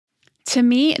To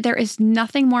me, there is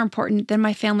nothing more important than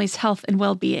my family's health and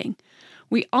well-being.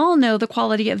 We all know the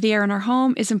quality of the air in our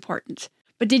home is important.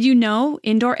 But did you know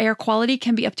indoor air quality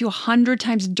can be up to 100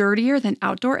 times dirtier than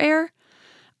outdoor air?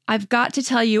 I've got to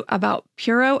tell you about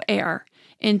Puro Air.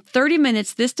 In 30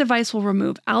 minutes, this device will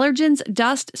remove allergens,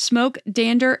 dust, smoke,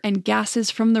 dander, and gases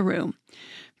from the room.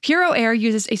 Puro Air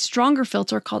uses a stronger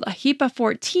filter called a HEPA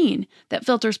 14 that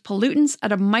filters pollutants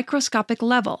at a microscopic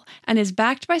level and is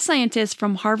backed by scientists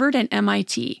from Harvard and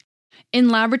MIT. In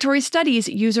laboratory studies,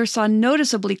 users saw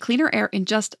noticeably cleaner air in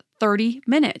just 30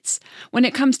 minutes. When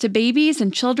it comes to babies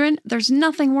and children, there's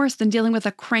nothing worse than dealing with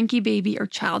a cranky baby or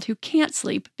child who can't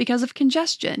sleep because of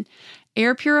congestion.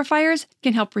 Air purifiers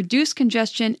can help reduce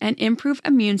congestion and improve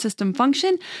immune system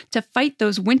function to fight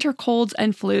those winter colds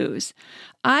and flus.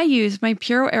 I use my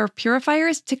Puro Air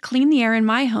purifiers to clean the air in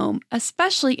my home,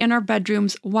 especially in our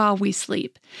bedrooms while we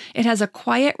sleep. It has a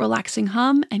quiet, relaxing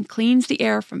hum and cleans the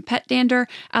air from pet dander,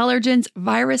 allergens,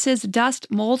 viruses,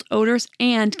 dust, mold, odors,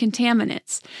 and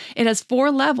contaminants. It has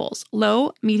 4 levels: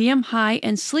 low, medium, high,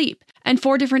 and sleep, and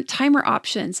 4 different timer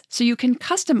options so you can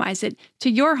customize it to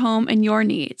your home and your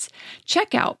needs.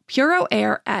 Check out Puro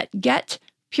Air at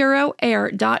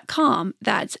getpuroair.com.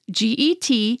 That's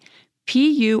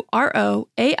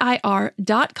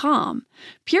GETPUROAIR.com.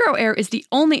 Puro Air is the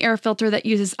only air filter that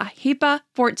uses a HEPA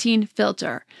 14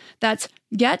 filter. That's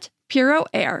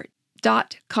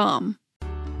getpuroair.com.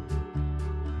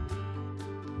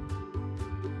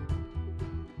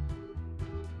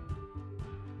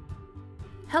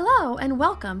 Hello and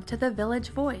welcome to The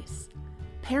Village Voice,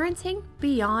 Parenting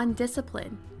Beyond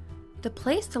Discipline, the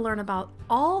place to learn about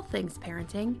all things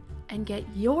parenting and get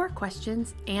your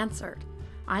questions answered.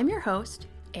 I'm your host,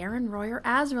 Erin Royer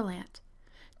Azerlant.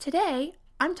 Today,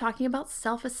 I'm talking about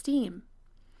self-esteem,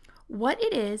 what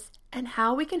it is and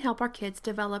how we can help our kids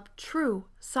develop true,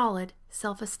 solid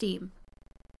self-esteem.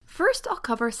 First, I'll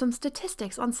cover some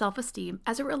statistics on self-esteem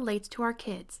as it relates to our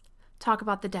kids, talk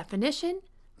about the definition,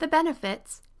 the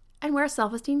benefits, and where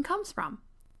self-esteem comes from.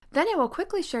 Then I will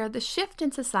quickly share the shift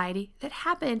in society that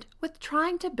happened with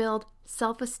trying to build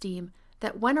self-esteem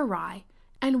that went awry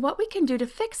and what we can do to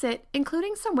fix it,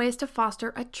 including some ways to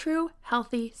foster a true,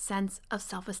 healthy sense of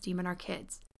self-esteem in our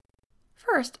kids.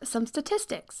 First, some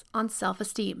statistics on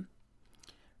self-esteem.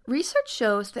 Research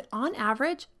shows that on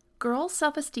average, girls'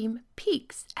 self-esteem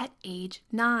peaks at age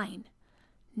 9.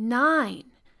 9.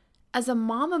 As a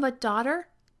mom of a daughter,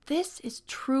 this is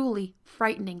truly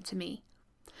frightening to me.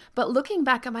 But looking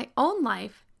back at my own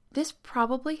life, this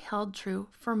probably held true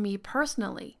for me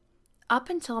personally, up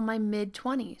until my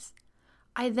mid-20s.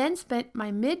 I then spent my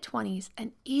mid-20s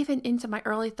and even into my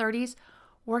early 30s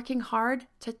working hard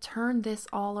to turn this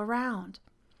all around.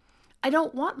 I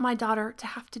don't want my daughter to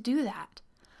have to do that.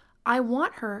 I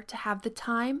want her to have the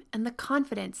time and the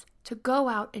confidence to go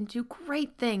out and do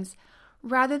great things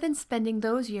rather than spending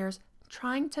those years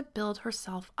trying to build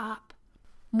herself up.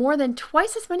 More than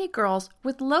twice as many girls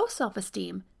with low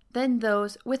self-esteem than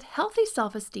those with healthy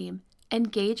self-esteem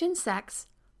engage in sex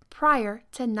prior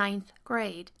to 9th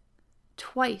grade.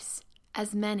 Twice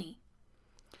as many.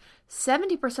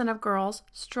 70% of girls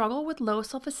struggle with low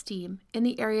self-esteem in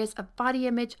the areas of body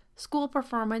image, school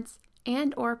performance,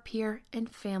 and or peer and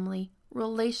family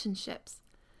relationships.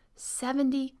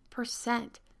 70%.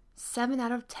 7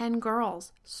 out of 10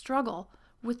 girls struggle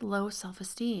with low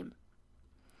self-esteem.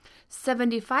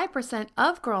 75%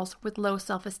 of girls with low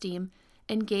self-esteem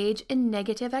engage in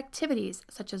negative activities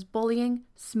such as bullying,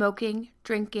 smoking,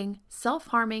 drinking,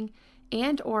 self-harming,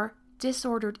 and or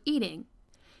disordered eating.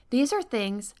 These are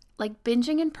things like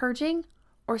binging and purging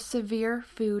or severe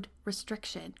food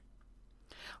restriction.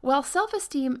 While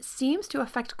self-esteem seems to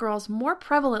affect girls more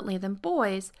prevalently than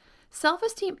boys,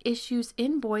 self-esteem issues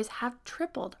in boys have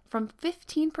tripled from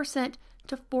 15%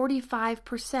 to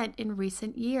 45% in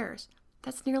recent years.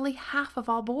 That's nearly half of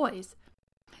all boys.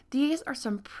 These are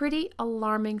some pretty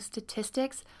alarming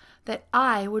statistics that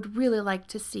I would really like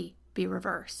to see be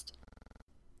reversed.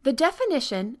 The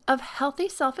definition of healthy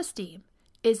self-esteem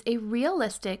is a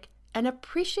realistic and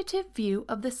appreciative view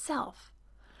of the self.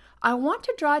 I want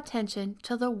to draw attention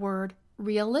to the word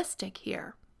realistic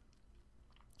here.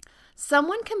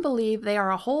 Someone can believe they are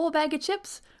a whole bag of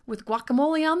chips with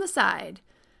guacamole on the side.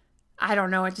 I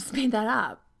don't know, I just made that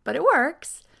up, but it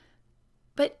works.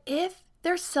 But if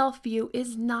their self-view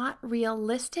is not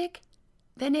realistic,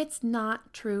 then it's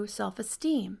not true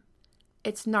self-esteem.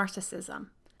 It's narcissism.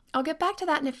 I'll get back to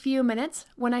that in a few minutes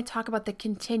when I talk about the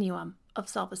continuum of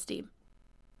self-esteem.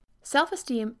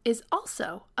 Self-esteem is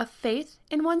also a faith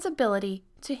in one's ability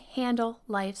to handle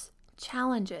life's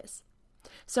challenges.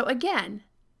 So again,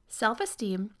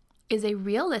 self-esteem is a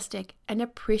realistic and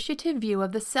appreciative view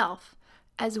of the self,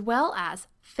 as well as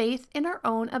faith in our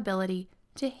own ability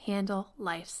to handle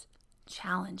life's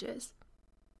challenges.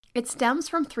 It stems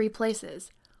from 3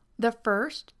 places. The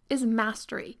first is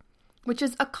mastery, which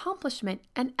is accomplishment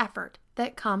and effort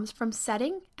that comes from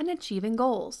setting and achieving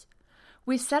goals.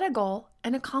 We set a goal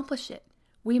and accomplish it.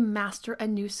 We master a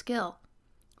new skill.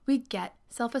 We get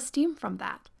self-esteem from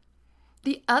that.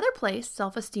 The other place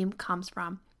self-esteem comes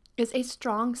from is a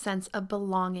strong sense of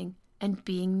belonging and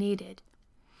being needed.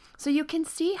 So you can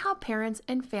see how parents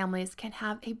and families can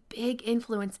have a big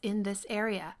influence in this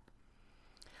area.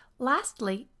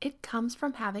 Lastly, it comes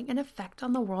from having an effect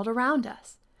on the world around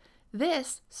us.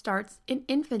 This starts in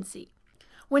infancy.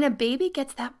 When a baby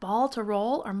gets that ball to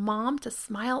roll or mom to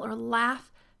smile or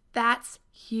laugh, that's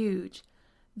huge.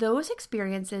 Those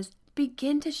experiences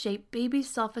begin to shape baby's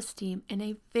self-esteem in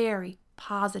a very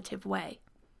positive way.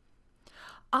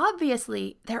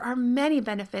 Obviously, there are many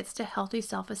benefits to healthy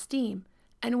self-esteem,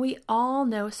 and we all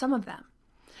know some of them.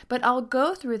 But I'll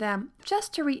go through them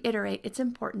just to reiterate its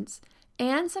importance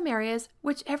and some areas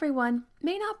which everyone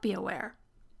may not be aware.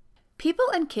 People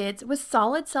and kids with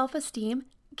solid self-esteem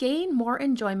gain more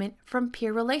enjoyment from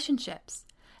peer relationships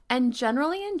and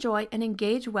generally enjoy and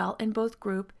engage well in both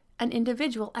group and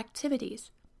individual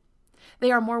activities.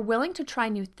 They are more willing to try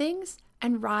new things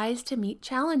and rise to meet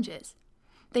challenges.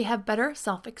 They have better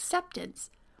self-acceptance,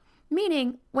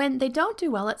 meaning when they don't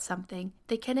do well at something,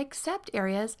 they can accept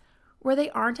areas where they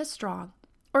aren't as strong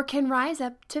or can rise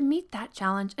up to meet that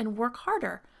challenge and work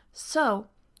harder, so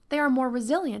they are more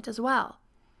resilient as well.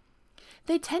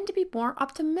 They tend to be more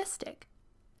optimistic.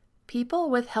 People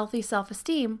with healthy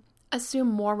self-esteem assume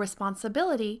more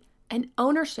responsibility and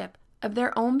ownership of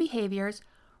their own behaviors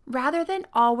rather than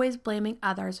always blaming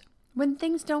others when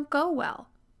things don't go well.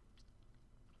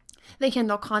 They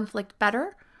handle conflict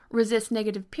better, resist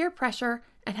negative peer pressure,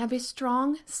 and have a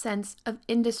strong sense of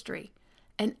industry,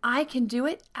 an I can do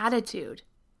it attitude.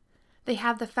 They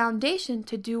have the foundation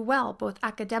to do well both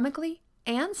academically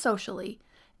and socially,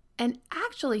 and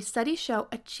actually studies show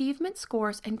achievement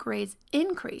scores and grades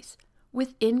increase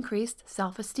with increased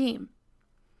self-esteem.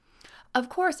 Of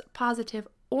course, positive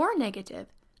or negative,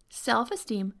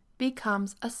 self-esteem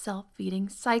becomes a self-feeding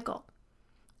cycle.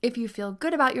 If you feel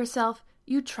good about yourself,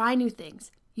 you try new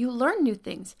things, you learn new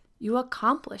things, you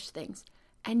accomplish things,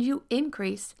 and you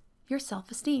increase your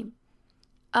self-esteem.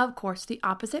 Of course, the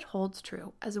opposite holds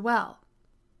true as well.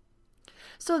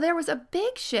 So there was a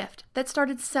big shift that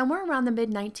started somewhere around the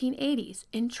mid-1980s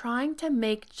in trying to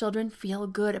make children feel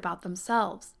good about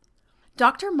themselves.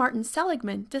 Dr. Martin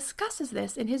Seligman discusses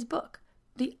this in his book,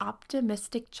 The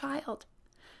Optimistic Child.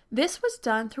 This was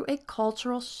done through a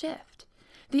cultural shift.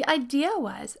 The idea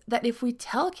was that if we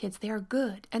tell kids they are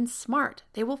good and smart,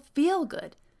 they will feel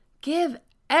good. Give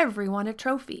everyone a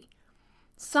trophy.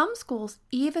 Some schools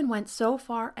even went so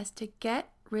far as to get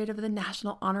rid of the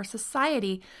National Honor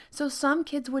Society so some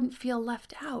kids wouldn't feel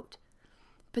left out.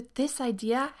 But this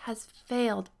idea has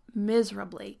failed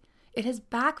miserably. It has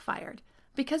backfired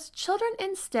because children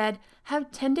instead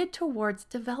have tended towards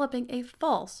developing a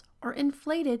false or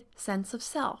inflated sense of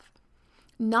self,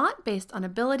 not based on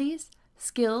abilities,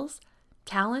 skills,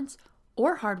 talents,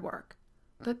 or hard work,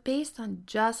 but based on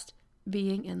just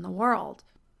being in the world.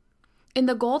 In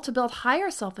the goal to build higher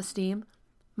self-esteem,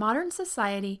 modern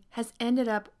society has ended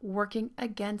up working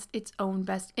against its own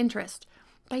best interest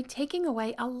by taking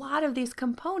away a lot of these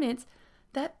components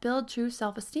that build true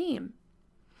self-esteem.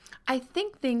 I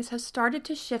think things have started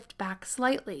to shift back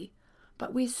slightly,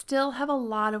 but we still have a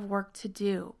lot of work to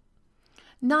do.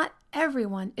 Not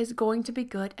everyone is going to be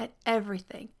good at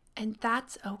everything, and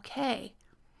that's okay.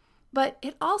 But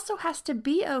it also has to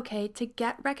be okay to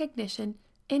get recognition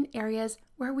in areas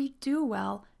where we do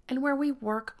well and where we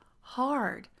work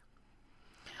hard.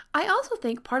 I also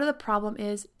think part of the problem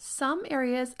is some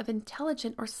areas of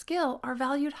intelligence or skill are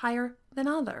valued higher than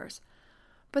others.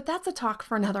 But that's a talk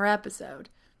for another episode.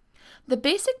 The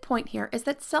basic point here is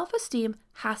that self-esteem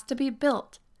has to be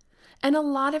built, and a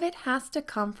lot of it has to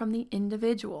come from the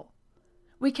individual.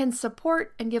 We can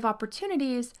support and give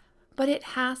opportunities, but it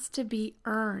has to be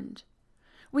earned.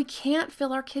 We can't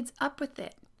fill our kids up with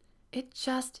it. It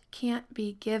just can't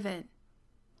be given.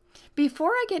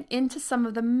 Before I get into some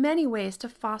of the many ways to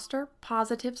foster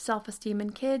positive self-esteem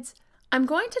in kids, I'm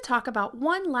going to talk about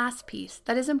one last piece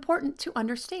that is important to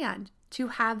understand to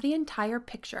have the entire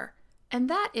picture, and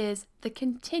that is the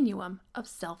continuum of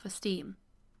self-esteem.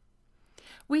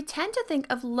 We tend to think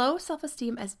of low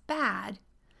self-esteem as bad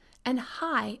and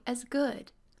high as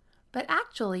good, but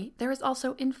actually there is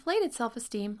also inflated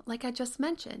self-esteem like I just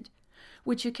mentioned,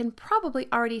 which you can probably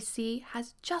already see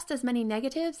has just as many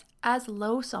negatives as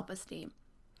low self-esteem.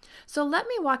 So let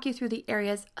me walk you through the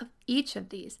areas of each of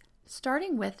these,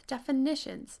 starting with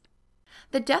definitions.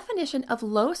 The definition of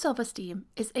low self-esteem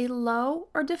is a low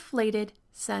or deflated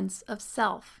sense of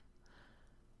self.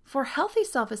 For healthy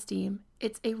self-esteem,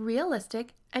 it's a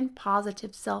realistic and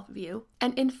positive self-view,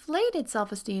 and inflated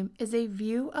self-esteem is a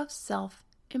view of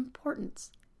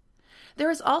self-importance. There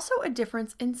is also a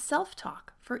difference in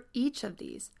self-talk for each of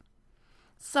these.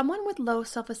 Someone with low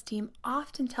self-esteem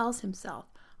often tells himself,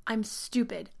 "I'm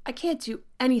stupid, I can't do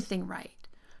anything right,"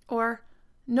 or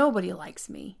 "nobody likes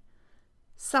me."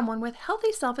 Someone with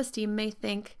healthy self-esteem may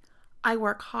think, "I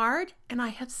work hard and I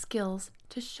have skills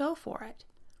to show for it,"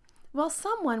 while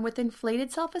someone with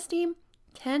inflated self-esteem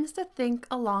tends to think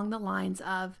along the lines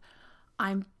of,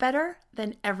 "I'm better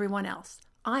than everyone else.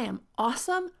 I am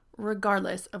awesome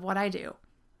regardless of what I do."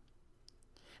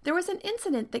 There was an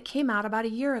incident that came out about a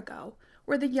year ago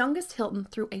where the youngest Hilton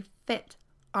threw a fit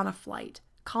on a flight,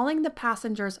 calling the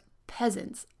passengers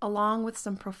peasants along with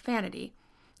some profanity,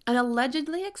 and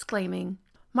allegedly exclaiming,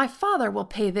 "My father will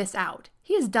pay this out.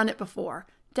 He has done it before.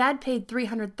 Dad paid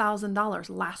 $300,000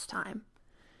 last time."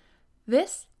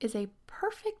 This is a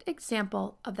perfect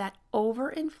example of that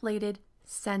overinflated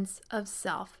sense of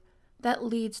self that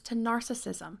leads to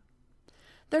narcissism.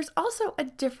 There's also a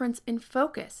difference in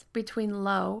focus between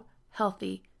low,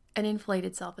 healthy, and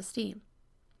inflated self-esteem.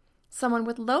 Someone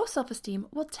with low self-esteem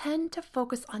will tend to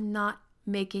focus on not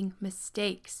making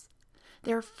mistakes.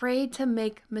 They're afraid to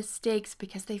make mistakes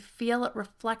because they feel it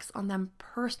reflects on them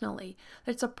personally.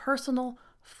 It's a personal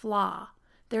flaw.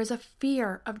 There's a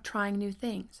fear of trying new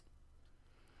things.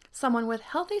 Someone with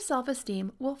healthy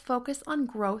self-esteem will focus on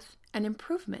growth and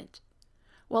improvement,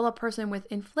 while a person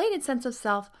with inflated sense of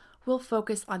self will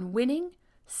focus on winning,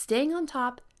 staying on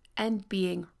top, and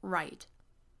being right.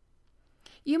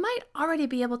 You might already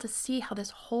be able to see how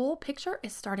this whole picture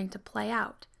is starting to play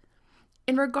out.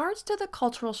 In regards to the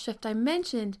cultural shift I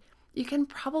mentioned, you can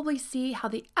probably see how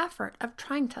the effort of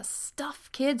trying to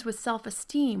stuff kids with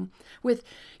self-esteem with,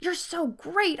 "You're so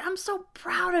great, I'm so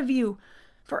proud of you,"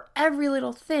 for every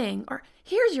little thing, or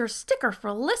 "Here's your sticker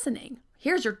for listening,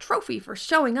 here's your trophy for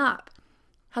showing up,"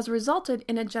 has resulted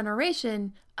in a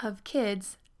generation of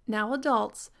kids, now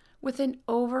adults, with an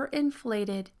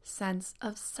overinflated sense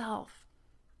of self.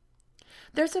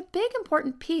 There's a big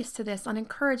important piece to this on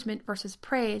encouragement versus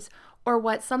praise, or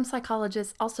what some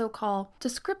psychologists also call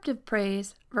descriptive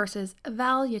praise versus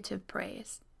evaluative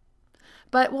praise.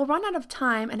 But we'll run out of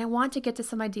time, and I want to get to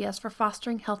some ideas for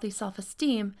fostering healthy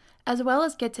self-esteem, as well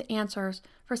as get to answers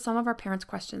for some of our parents'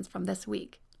 questions from this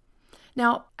week.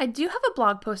 Now, I do have a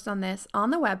blog post on this on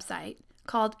the website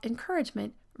called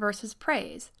Encouragement versus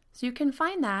Praise, so you can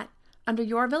find that under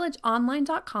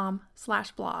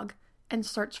yourvillageonline.com/blog and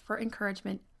search for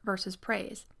Encouragement versus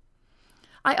Praise.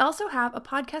 I also have a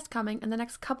podcast coming in the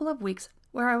next couple of weeks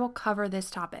where I will cover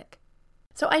this topic.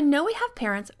 So I know we have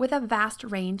parents with a vast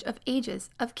range of ages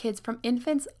of kids from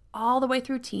infants all the way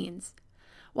through teens.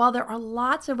 While there are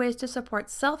lots of ways to support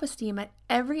self-esteem at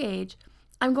every age,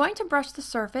 I'm going to brush the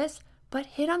surface but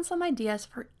hit on some ideas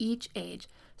for each age,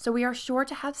 so we are sure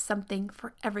to have something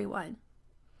for everyone.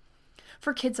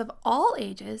 For kids of all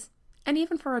ages, and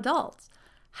even for adults,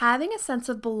 having a sense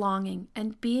of belonging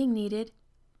and being needed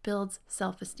builds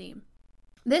self-esteem.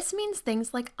 This means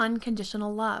things like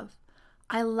unconditional love.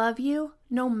 I love you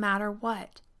no matter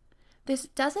what. This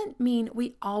doesn't mean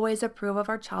we always approve of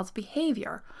our child's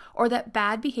behavior or that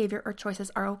bad behavior or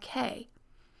choices are okay.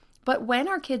 But when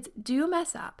our kids do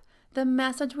mess up, the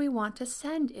message we want to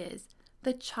send is,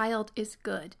 the child is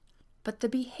good, but the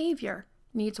behavior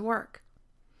needs work.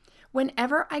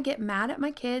 Whenever I get mad at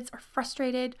my kids or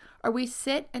frustrated, or we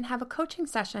sit and have a coaching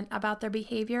session about their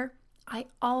behavior, I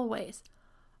always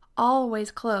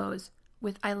close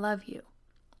with "I love you."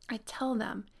 I tell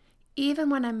them, even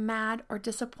when I'm mad or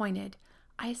disappointed,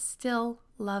 I still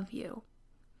love you.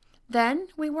 Then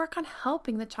we work on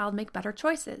helping the child make better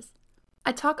choices.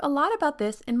 I talk a lot about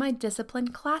this in my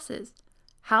discipline classes,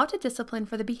 how to discipline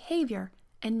for the behavior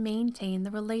and maintain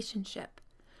the relationship.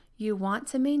 You want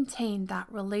to maintain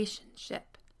that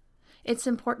relationship. It's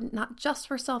important not just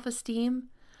for self-esteem,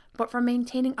 but for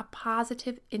maintaining a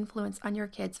positive influence on your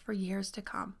kids for years to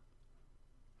come.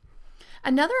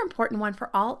 Another important one for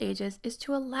all ages is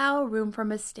to allow room for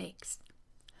mistakes.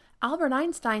 Albert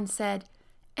Einstein said,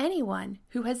 "Anyone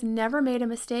who has never made a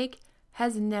mistake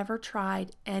has never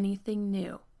tried anything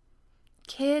new."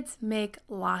 Kids make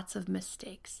lots of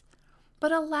mistakes,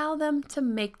 but allow them to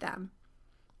make them.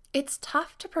 It's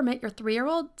tough to permit your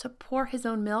 3-year-old to pour his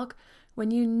own milk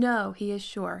when you know he is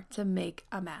sure to make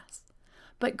a mess.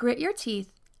 but grit your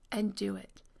teeth and do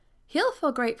it. He'll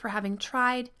feel great for having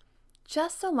tried,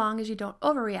 just so long as you don't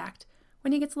overreact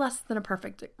when he gets less than a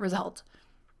perfect result.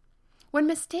 When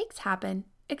mistakes happen,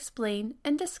 explain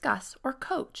and discuss or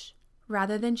coach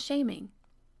rather than shaming.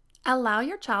 Allow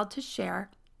your child to share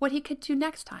what he could do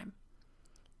next time.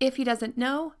 If he doesn't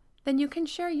know, then you can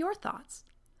share your thoughts.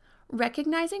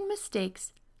 Recognizing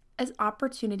mistakes as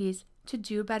opportunities to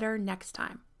do better next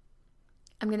time.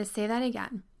 I'm going to say that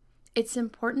again. It's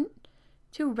important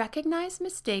to recognize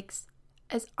mistakes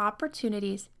as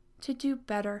opportunities to do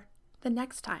better the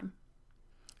next time.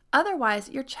 Otherwise,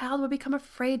 your child will become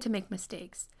afraid to make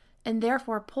mistakes and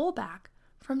therefore pull back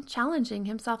from challenging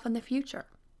himself in the future.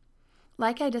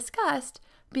 Like I discussed,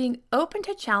 being open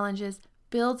to challenges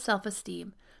builds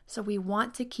self-esteem, so we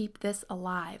want to keep this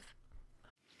alive.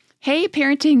 Hey,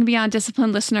 Parenting Beyond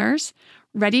Discipline listeners.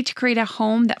 Ready to create a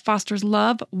home that fosters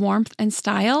love, warmth, and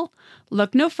style?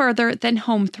 Look no further than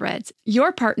Home Threads,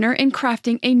 your partner in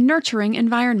crafting a nurturing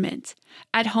environment.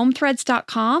 At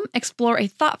homethreads.com, explore a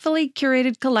thoughtfully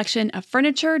curated collection of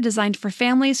furniture designed for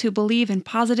families who believe in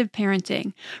positive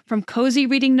parenting. From cozy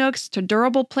reading nooks to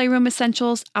durable playroom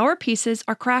essentials, our pieces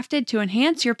are crafted to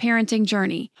enhance your parenting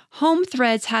journey. Home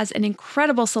Threads has an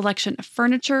incredible selection of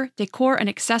furniture, decor, and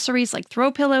accessories like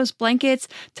throw pillows, blankets,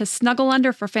 to snuggle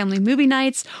under for family movie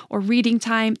nights or reading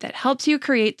time that helps you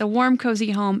create the warm,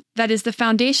 cozy home that is the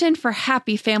foundation for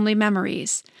happy family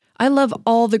memories. I love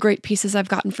all the great pieces I've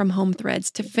gotten from Home Threads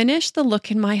to finish the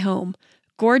look in my home.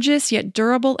 Gorgeous yet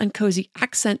durable and cozy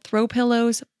accent throw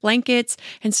pillows, blankets,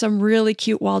 and some really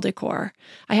cute wall decor.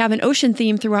 I have an ocean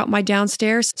theme throughout my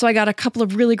downstairs, so I got a couple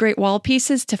of really great wall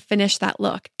pieces to finish that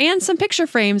look, and some picture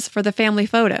frames for the family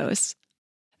photos.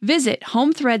 Visit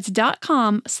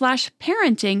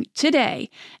homethreads.com/parenting today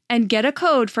and get a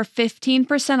code for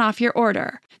 15% off your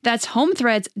order. That's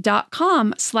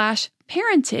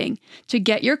homethreads.com/parenting to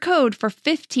get your code for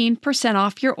 15%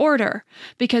 off your order,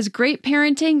 because great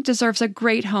parenting deserves a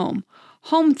great home.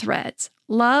 Home Threads.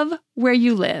 Love where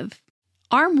you live.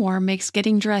 Armoire makes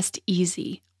getting dressed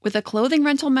easy. With a clothing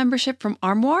rental membership from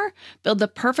Armoire, build the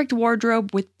perfect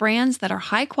wardrobe with brands that are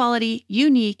high quality,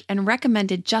 unique, and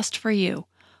recommended just for you.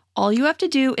 All you have to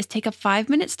do is take a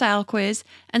 5-minute style quiz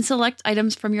and select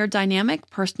items from your dynamic,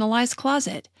 personalized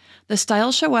closet. The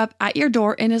styles show up at your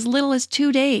door in as little as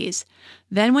 2 days.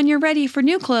 Then when you're ready for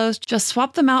new clothes, just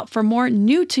swap them out for more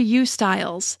new-to-you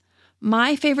styles.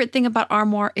 My favorite thing about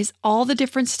Armoire is all the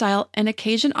different style and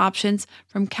occasion options,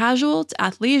 from casual to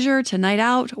athleisure to night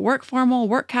out, work formal,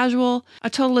 work casual, a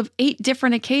total of 8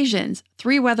 different occasions,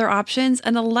 3 weather options,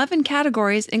 and 11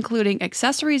 categories including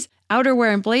accessories,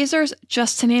 outerwear, and blazers,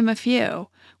 just to name a few.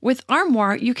 With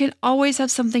Armoire, you can always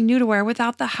have something new to wear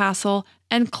without the hassle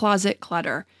and closet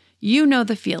clutter. You know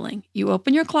the feeling. You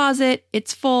open your closet,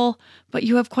 it's full, but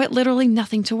you have quite literally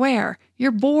nothing to wear.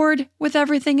 You're bored with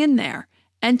everything in there.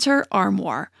 Enter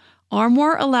Armoire.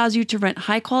 Armoire allows you to rent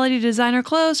high-quality designer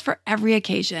clothes for every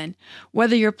occasion.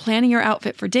 Whether you're planning your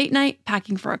outfit for date night,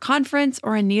 packing for a conference,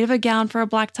 or in need of a gown for a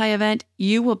black tie event,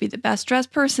 you will be the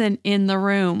best-dressed person in the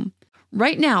room.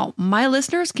 Right now, my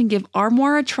listeners can give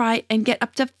Armoire a try and get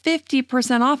up to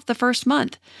 50% off the first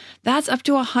month. That's up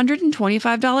to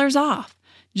 $125 off.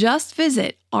 Just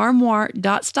visit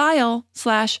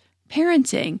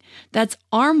armoire.style/parenting. That's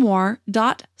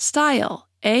armoire.style.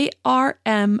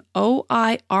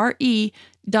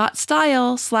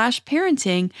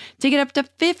 ARMOIRE.style/parenting to get up to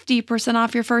 50%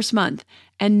 off your first month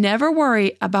and never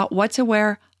worry about what to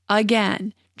wear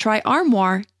again. Try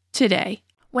Armoire today.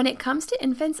 When it comes to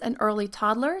infants and early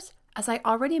toddlers, as I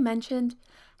already mentioned,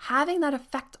 having that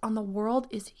effect on the world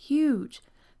is huge.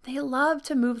 They love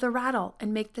to move the rattle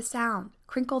and make the sound,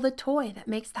 crinkle the toy that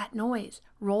makes that noise,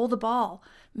 roll the ball,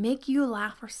 make you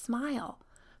laugh or smile.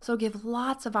 So give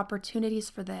lots of opportunities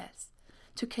for this,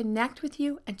 to connect with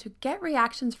you and to get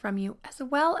reactions from you, as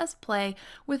well as play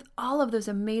with all of those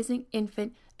amazing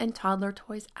infant and toddler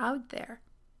toys out there.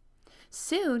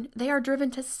 Soon, they are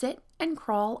driven to sit and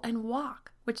crawl and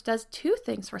walk, which does 2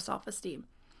 things for self-esteem.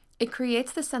 It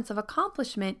creates the sense of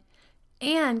accomplishment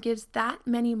and gives that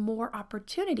many more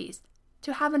opportunities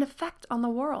to have an effect on the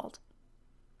world.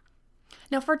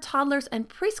 Now, for toddlers and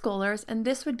preschoolers, and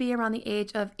this would be around the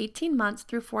age of 18 months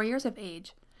through 4 years of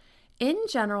age, in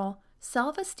general,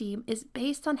 self-esteem is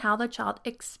based on how the child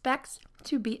expects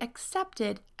to be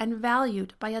accepted and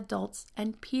valued by adults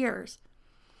and peers.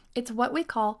 It's what we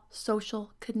call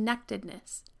social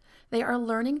connectedness. They are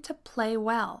learning to play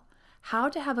well, how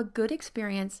to have a good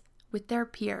experience with their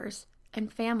peers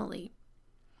and family.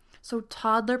 So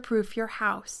toddler-proof your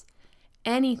house.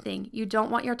 Anything you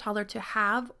don't want your toddler to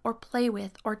have or play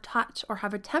with or touch or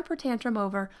have a temper tantrum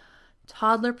over,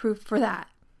 toddler proof for that.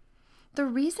 The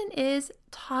reason is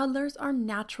toddlers are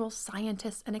natural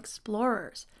scientists and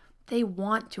explorers. They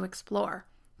want to explore.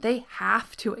 They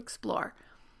have to explore.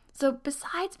 So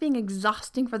besides being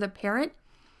exhausting for the parent,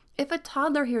 if a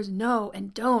toddler hears no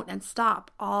and don't and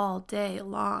stop all day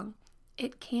long,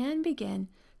 it can begin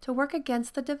to work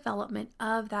against the development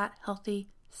of that healthy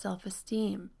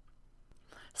self-esteem.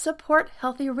 Support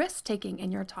healthy risk-taking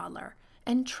in your toddler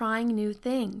and trying new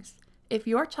things. If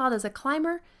your child is a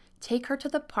climber, take her to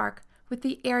the park with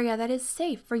the area that is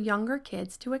safe for younger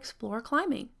kids to explore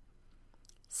climbing.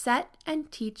 Set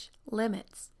and teach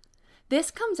limits.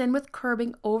 This comes in with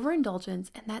curbing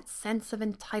overindulgence and that sense of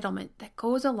entitlement that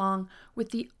goes along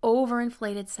with the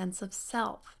overinflated sense of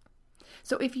self.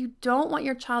 So if you don't want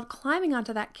your child climbing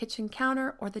onto that kitchen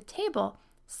counter or the table,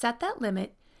 set that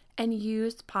limit and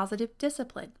use positive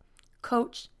discipline.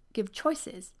 Coach, give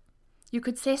choices. You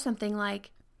could say something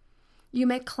like, "You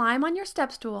may climb on your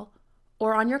step stool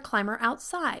or on your climber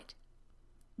outside."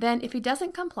 Then if he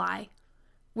doesn't comply,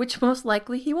 which most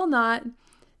likely he will not,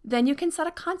 then you can set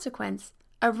a consequence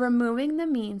of removing the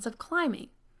means of climbing,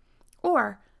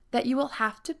 or that you will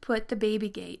have to put the baby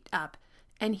gate up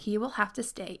and he will have to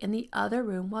stay in the other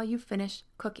room while you finish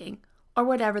cooking, or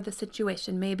whatever the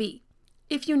situation may be.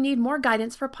 If you need more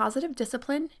guidance for positive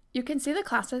discipline, you can see the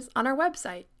classes on our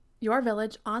website,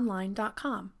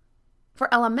 yourvillageonline.com.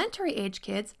 For elementary age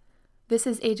kids, this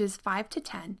is ages 5 to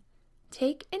 10,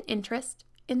 take an interest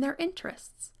in their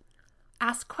interests.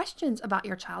 Ask questions about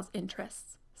your child's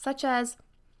interests, such as,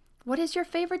 what is your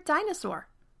favorite dinosaur?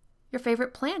 Your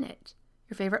favorite planet?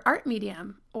 Your favorite art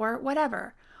medium? Or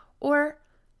whatever. Or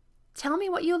tell me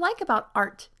what you like about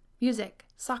art, music,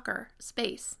 soccer,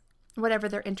 space, whatever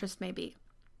their interest may be.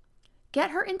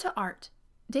 Get her into art,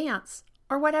 dance,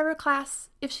 or whatever class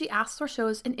if she asks or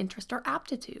shows an interest or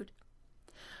aptitude.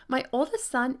 My oldest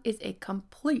son is a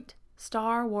complete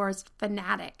Star Wars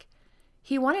fanatic.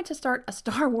 He wanted to start a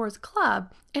Star Wars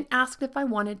club and asked if I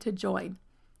wanted to join.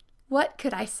 What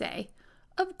could I say?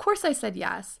 Of course I said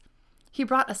yes. He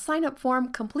brought a sign-up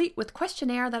form complete with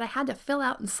questionnaire that I had to fill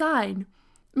out and sign.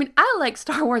 I mean, I like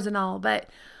Star Wars and all, but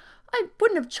I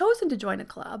wouldn't have chosen to join a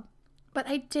club. But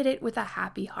I did it with a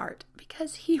happy heart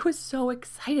because he was so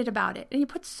excited about it and he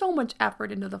put so much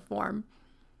effort into the form.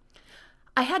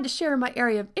 I had to share my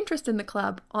area of interest in the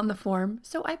club on the form,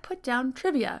 so I put down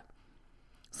trivia.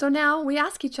 So now we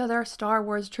ask each other Star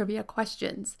Wars trivia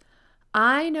questions.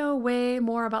 I know way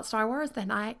more about Star Wars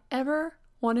than I ever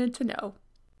wanted to know.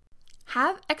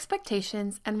 Have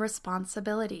expectations and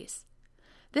responsibilities.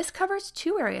 This covers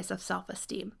 2 areas of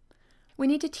self-esteem. We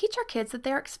need to teach our kids that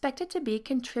they are expected to be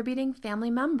contributing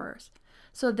family members.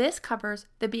 So this covers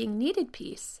the being needed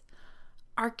piece.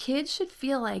 Our kids should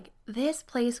feel like this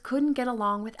place couldn't get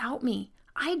along without me.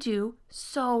 I do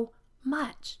so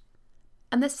much.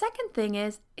 And the second thing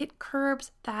is it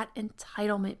curbs that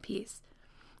entitlement piece.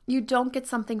 You don't get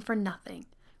something for nothing.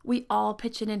 We all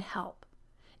pitch in and help.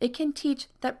 It can teach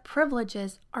that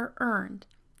privileges are earned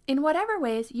in whatever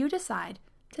ways you decide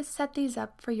to set these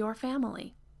up for your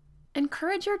family.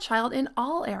 Encourage your child in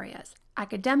all areas,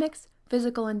 academics,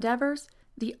 physical endeavors,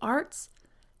 the arts.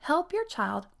 Help your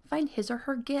child find his or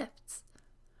her gifts.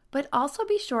 But also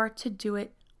be sure to do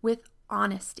it with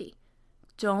honesty.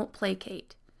 Don't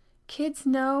placate. Kids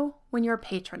know when you're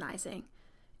patronizing.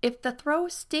 If the throw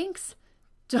stinks,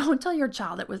 don't tell your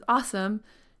child it was awesome.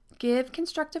 Give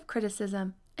constructive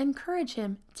criticism. Encourage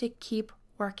him to keep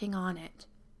working on it.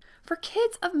 For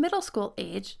kids of middle school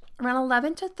age, around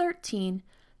 11 to 13,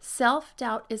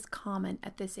 self-doubt is common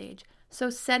at this age. So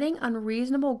setting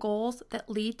unreasonable goals that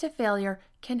lead to failure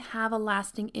can have a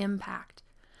lasting impact.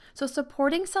 So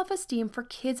supporting self-esteem for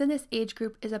kids in this age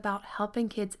group is about helping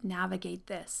kids navigate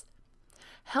this.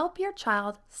 Help your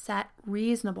child set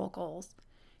reasonable goals.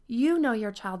 You know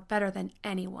your child better than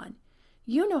anyone.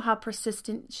 You know how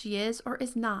persistent she is or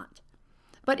is not.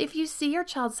 But if you see your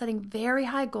child setting very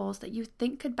high goals that you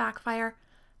think could backfire,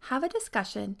 have a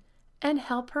discussion and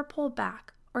help her pull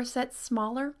back or set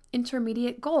smaller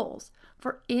intermediate goals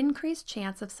for increased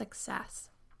chance of success.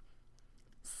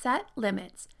 Set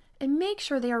limits and make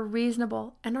sure they are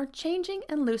reasonable and are changing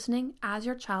and loosening as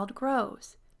your child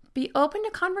grows. Be open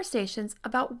to conversations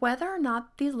about whether or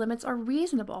not these limits are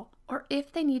reasonable or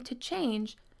if they need to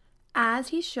change as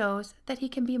he shows that he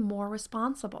can be more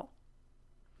responsible.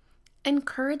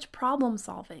 Encourage problem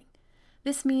solving.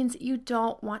 This means you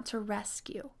don't want to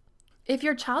rescue. If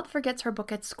your child forgets her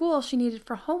book at school she needed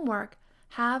for homework,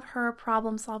 have her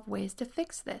problem solve ways to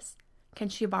fix this. Can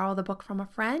she borrow the book from a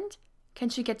friend? Can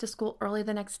she get to school early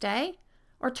the next day?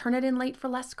 Or turn it in late for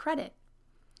less credit?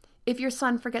 If your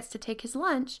son forgets to take his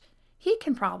lunch, he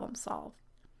can problem solve.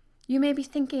 You may be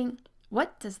thinking,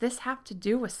 what does this have to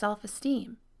do with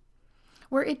self-esteem?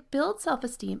 Where it builds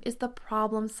self-esteem is the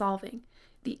problem solving,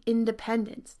 the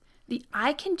independence, the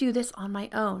I can do this on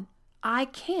my own. I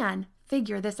can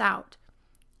figure this out.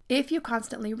 If you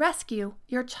constantly rescue,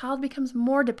 your child becomes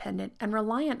more dependent and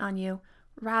reliant on you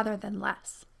rather than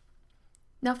less.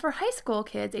 Now for high school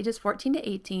kids ages 14 to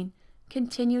 18,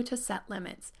 continue to set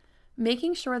limits,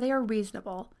 making sure they are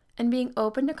reasonable and being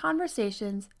open to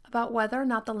conversations about whether or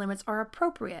not the limits are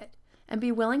appropriate, and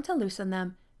be willing to loosen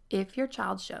them if your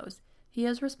child shows he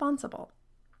is responsible.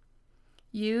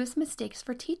 Use mistakes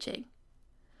for teaching.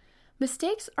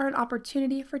 Mistakes are an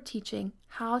opportunity for teaching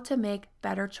how to make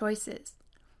better choices.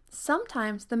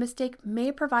 Sometimes the mistake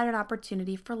may provide an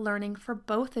opportunity for learning for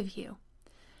both of you.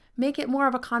 Make it more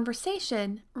of a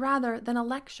conversation rather than a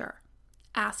lecture.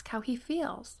 Ask how he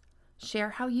feels.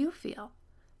 Share how you feel.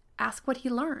 Ask what he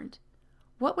learned.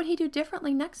 What would he do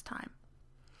differently next time?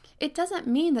 It doesn't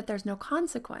mean that there's no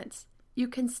consequence. You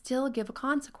can still give a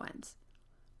consequence.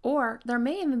 Or there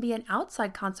may even be an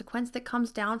outside consequence that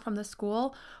comes down from the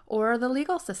school or the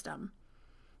legal system.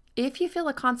 If you feel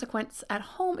a consequence at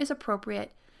home is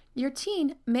appropriate, your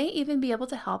teen may even be able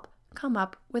to help come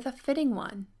up with a fitting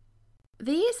one.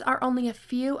 These are only a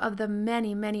few of the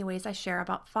many, many ways I share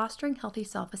about fostering healthy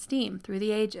self-esteem through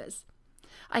the ages.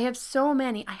 I have so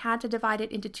many, I had to divide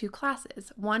it into 2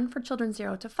 classes, one for children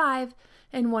 0 to 5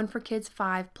 and one for kids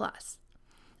 5+.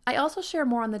 I also share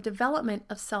more on the development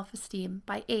of self-esteem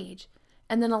by age,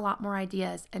 and then a lot more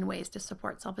ideas and ways to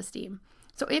support self-esteem.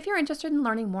 So if you're interested in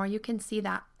learning more, you can see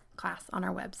that class on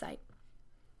our website.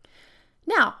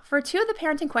 Now, for 2 of the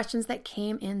parenting questions that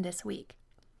came in this week.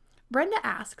 Brenda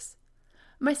asks,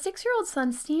 my 6-year-old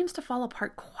son seems to fall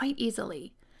apart quite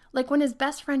easily. Like when his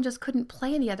best friend just couldn't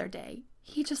play the other day.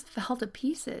 He just fell to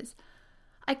pieces.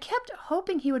 I kept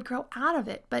hoping he would grow out of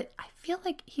it, but I feel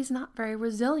like he's not very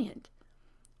resilient.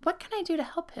 What can I do to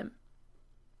help him?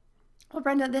 Well,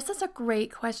 Brenda, this is a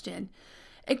great question.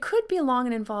 It could be a long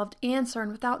and involved answer,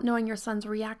 and without knowing your son's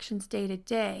reactions day to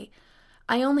day,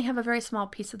 I only have a very small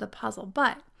piece of the puzzle,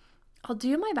 but I'll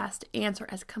do my best to answer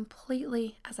as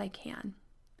completely as I can.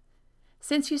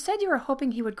 Since you said you were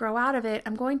hoping he would grow out of it,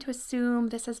 I'm going to assume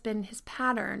this has been his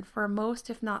pattern for most,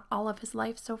 if not all, of his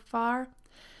life so far,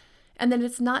 and that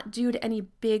it's not due to any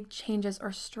big changes or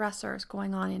stressors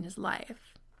going on in his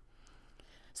life.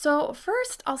 So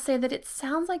first, I'll say that it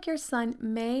sounds like your son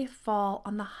may fall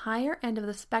on the higher end of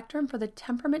the spectrum for the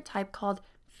temperament type called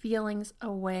feelings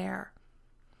aware.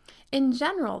 In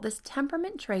general, this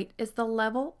temperament trait is the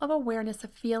level of awareness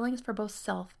of feelings for both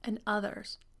self and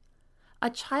others. A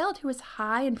child who is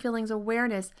high in feelings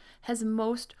awareness has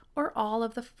most or all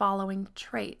of the following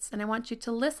traits, and I want you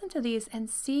to listen to these and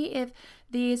see if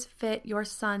these fit your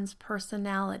son's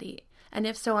personality. And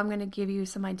if so, I'm going to give you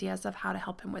some ideas of how to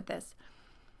help him with this.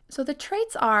 So the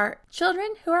traits are,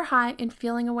 children who are high in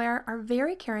feeling aware are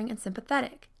very caring and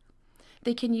sympathetic.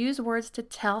 They can use words to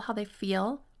tell how they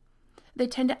feel. They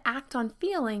tend to act on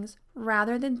feelings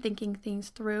rather than thinking things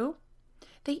through.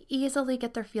 They easily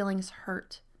get their feelings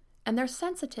hurt, and they're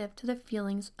sensitive to the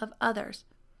feelings of others,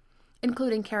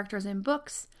 including characters in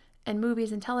books and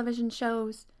movies and television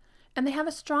shows, and they have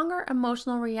a stronger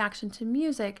emotional reaction to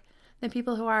music than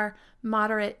people who are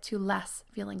moderate to less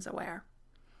feelings aware.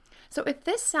 So if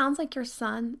this sounds like your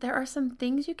son, there are some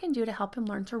things you can do to help him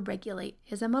learn to regulate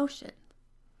his emotions.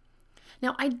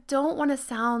 Now, I don't want to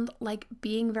sound like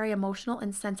being very emotional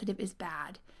and sensitive is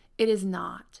bad. It is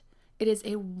not. It is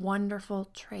a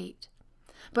wonderful trait.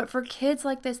 But for kids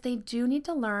like this, they do need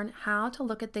to learn how to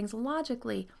look at things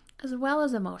logically as well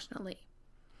as emotionally.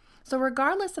 So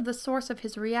regardless of the source of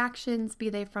his reactions, be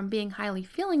they from being highly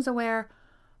feelings aware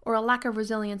or a lack of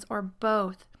resilience or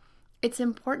both, it's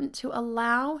important to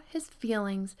allow his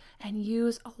feelings and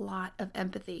use a lot of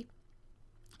empathy.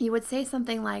 You would say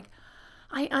something like,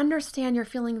 I understand you're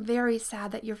feeling very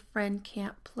sad that your friend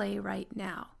can't play right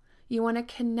now. You want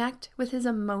to connect with his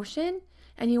emotion,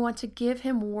 and you want to give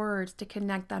him words to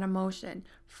connect that emotion.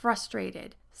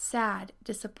 Frustrated, sad,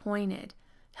 disappointed.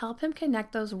 Help him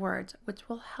connect those words, which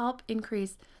will help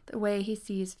increase the way he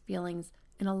sees feelings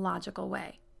in a logical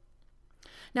way.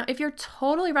 Now, if you're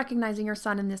totally recognizing your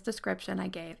son in this description I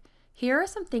gave, here are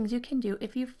some things you can do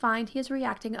if you find he is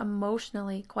reacting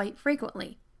emotionally quite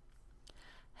frequently.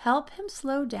 Help him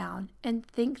slow down and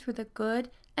think through the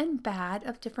good and bad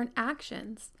of different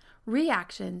actions,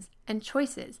 reactions, and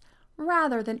choices,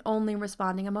 rather than only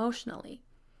responding emotionally.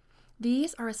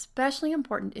 These are especially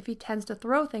important if he tends to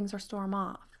throw things or storm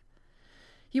off.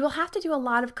 You will have to do a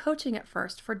lot of coaching at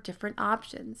first for different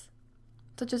options.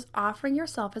 such as offering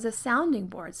yourself as a sounding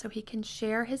board so he can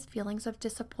share his feelings of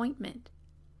disappointment.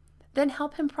 Then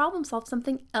help him problem solve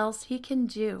something else he can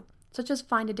do, such as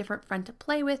find a different friend to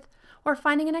play with or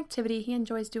finding an activity he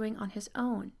enjoys doing on his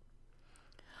own.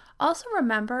 Also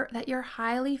remember that your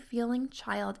highly feeling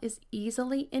child is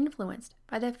easily influenced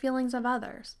by the feelings of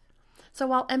others. So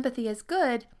while empathy is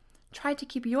good, try to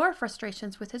keep your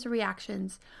frustrations with his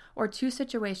reactions or to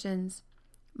situations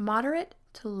moderate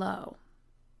to low.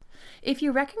 If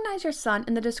you recognize your son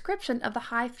in the description of the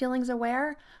high feelings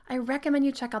aware, I recommend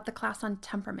you check out the class on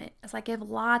temperament, as I give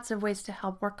lots of ways to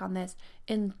help work on this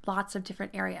in lots of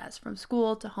different areas, from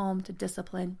school to home to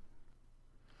discipline.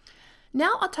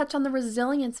 Now I'll touch on the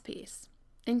resilience piece,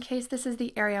 in case this is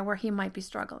the area where he might be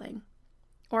struggling,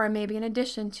 or maybe in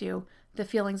addition to the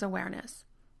feelings awareness.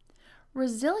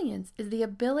 Resilience is the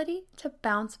ability to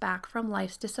bounce back from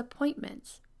life's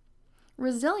disappointments.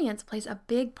 Resilience plays a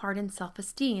big part in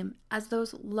self-esteem, as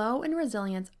those low in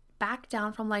resilience back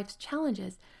down from life's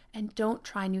challenges and don't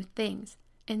try new things,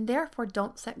 and therefore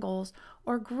don't set goals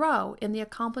or grow in the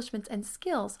accomplishments and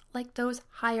skills like those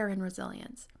higher in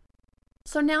resilience.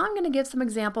 So now I'm going to give some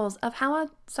examples of how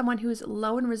someone who's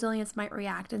low in resilience might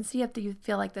react and see if you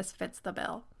feel like this fits the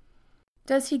bill.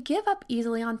 Does he give up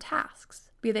easily on tasks,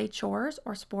 be they chores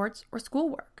or sports or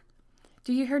schoolwork?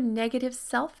 Do you hear negative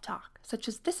self-talk, such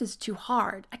as, "This is too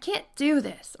hard, I can't do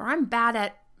this," or "I'm bad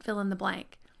at fill in the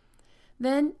blank"?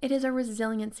 Then it is a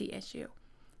resiliency issue.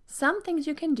 Some things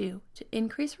you can do to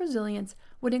increase resilience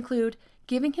would include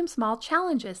giving him small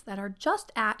challenges that are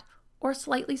just at or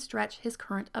slightly stretch his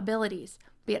current abilities,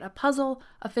 be it a puzzle,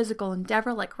 a physical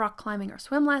endeavor like rock climbing or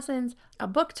swim lessons, a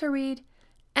book to read,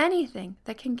 anything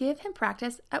that can give him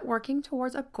practice at working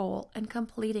towards a goal and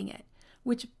completing it,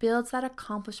 which builds that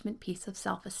accomplishment piece of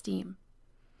self-esteem.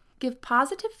 Give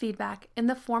positive feedback in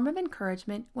the form of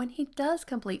encouragement when he does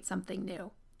complete something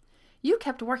new. "You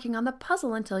kept working on the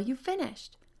puzzle until you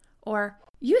finished." Or,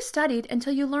 "You studied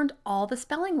until you learned all the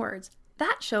spelling words.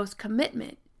 That shows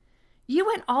commitment." "You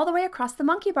went all the way across the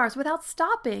monkey bars without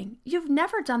stopping. You've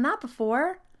never done that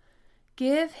before."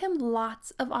 Give him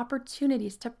lots of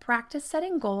opportunities to practice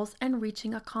setting goals and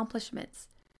reaching accomplishments.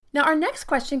 Now, our next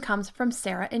question comes from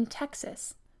Sarah in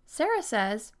Texas. Sarah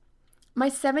says, "My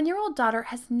 7-year-old daughter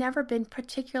has never been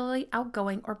particularly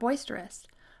outgoing or boisterous,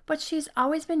 but she's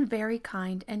always been very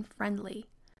kind and friendly.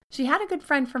 She had a good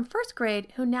friend from first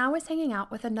grade who now is hanging out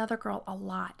with another girl a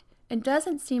lot and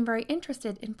doesn't seem very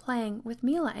interested in playing with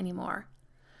Mila anymore.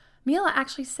 Mila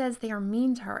actually says they are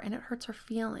mean to her and it hurts her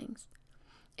feelings.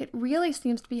 It really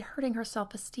seems to be hurting her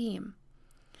self-esteem.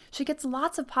 She gets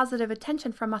lots of positive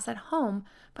attention from us at home,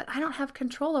 but I don't have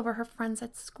control over her friends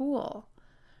at school.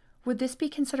 Would this be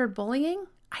considered bullying?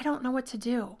 I don't know what to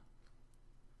do."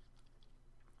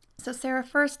 So Sarah,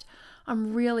 first,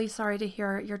 I'm really sorry to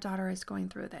hear your daughter is going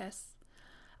through this.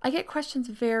 I get questions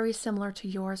very similar to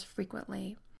yours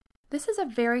frequently. This is a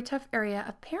very tough area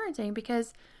of parenting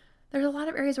because there's a lot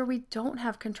of areas where we don't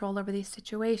have control over these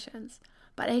situations.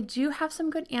 But I do have some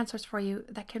good answers for you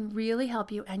that can really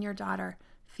help you and your daughter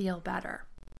feel better.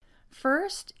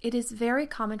 First, it is very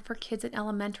common for kids in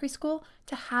elementary school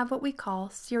to have what we call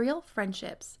serial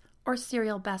friendships or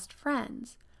serial best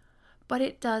friends. But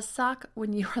it does suck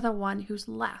when you are the one who's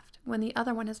left, when the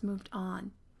other one has moved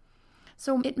on.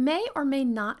 So it may or may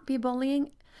not be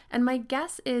bullying, and my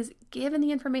guess is, given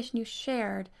the information you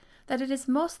shared, that it is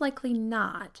most likely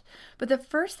not. But the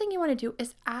first thing you want to do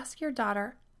is ask your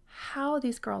daughter how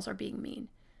these girls are being mean.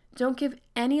 Don't give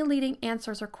any leading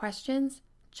answers or questions.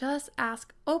 Just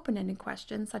ask open-ended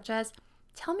questions such as,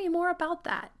 "Tell me more about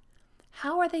that.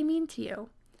 How are they mean to you?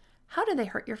 How do they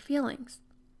hurt your feelings?"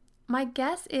 My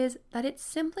guess is that it's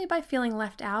simply by feeling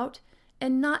left out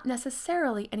and not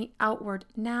necessarily any outward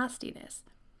nastiness.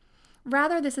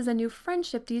 Rather, this is a new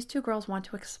friendship these two girls want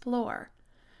to explore.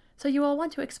 So you will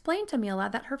want to explain to Mila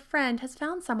that her friend has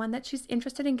found someone that she's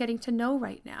interested in getting to know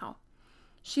right now.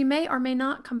 She may or may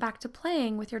not come back to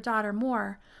playing with your daughter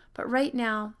more, but right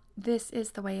now, this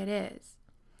is the way it is.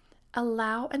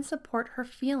 Allow and support her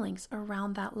feelings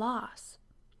around that loss.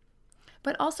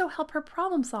 But also help her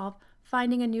problem solve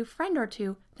finding a new friend or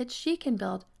two that she can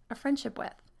build a friendship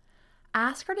with.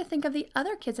 Ask her to think of the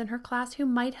other kids in her class who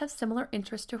might have similar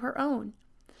interests to her own,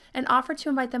 and offer to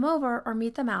invite them over or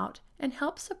meet them out and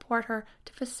help support her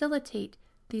to facilitate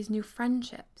these new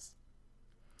friendships.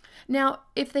 Now,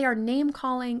 if they are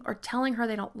name-calling or telling her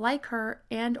they don't like her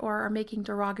and or are making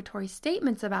derogatory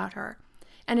statements about her,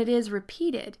 and it is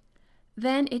repeated,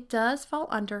 then it does fall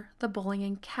under the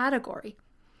bullying category,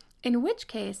 in which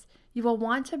case you will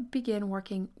want to begin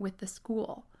working with the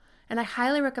school. And I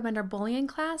highly recommend our bullying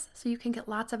class so you can get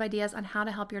lots of ideas on how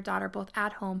to help your daughter both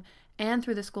at home and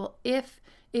through the school if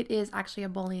it is actually a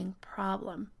bullying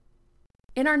problem.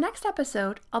 In our next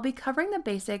episode, I'll be covering the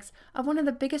basics of one of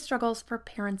the biggest struggles for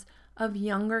parents of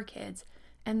younger kids,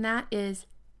 and that is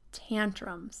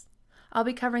tantrums. I'll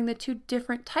be covering the two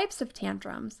different types of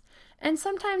tantrums, and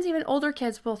sometimes even older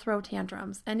kids will throw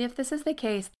tantrums. And if this is the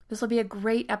case, this will be a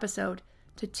great episode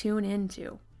to tune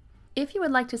into. If you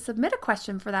would like to submit a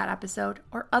question for that episode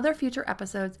or other future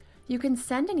episodes, you can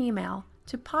send an email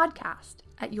to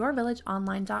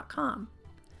podcast@yourvillageonline.com.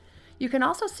 You can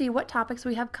also see what topics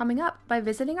we have coming up by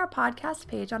visiting our podcast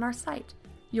page on our site,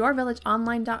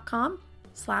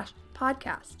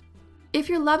 yourvillageonline.com/podcast. If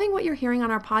you're loving what you're hearing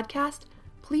on our podcast,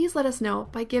 please let us know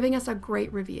by giving us a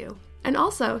great review and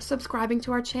also subscribing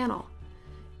to our channel.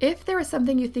 If there is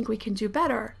something you think we can do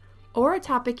better or a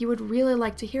topic you would really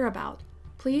like to hear about,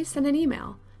 please send an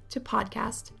email to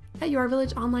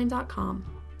podcast@yourvillageonline.com.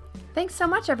 Thanks so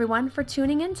much, everyone, for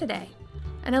tuning in today,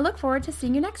 and I look forward to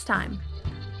seeing you next time.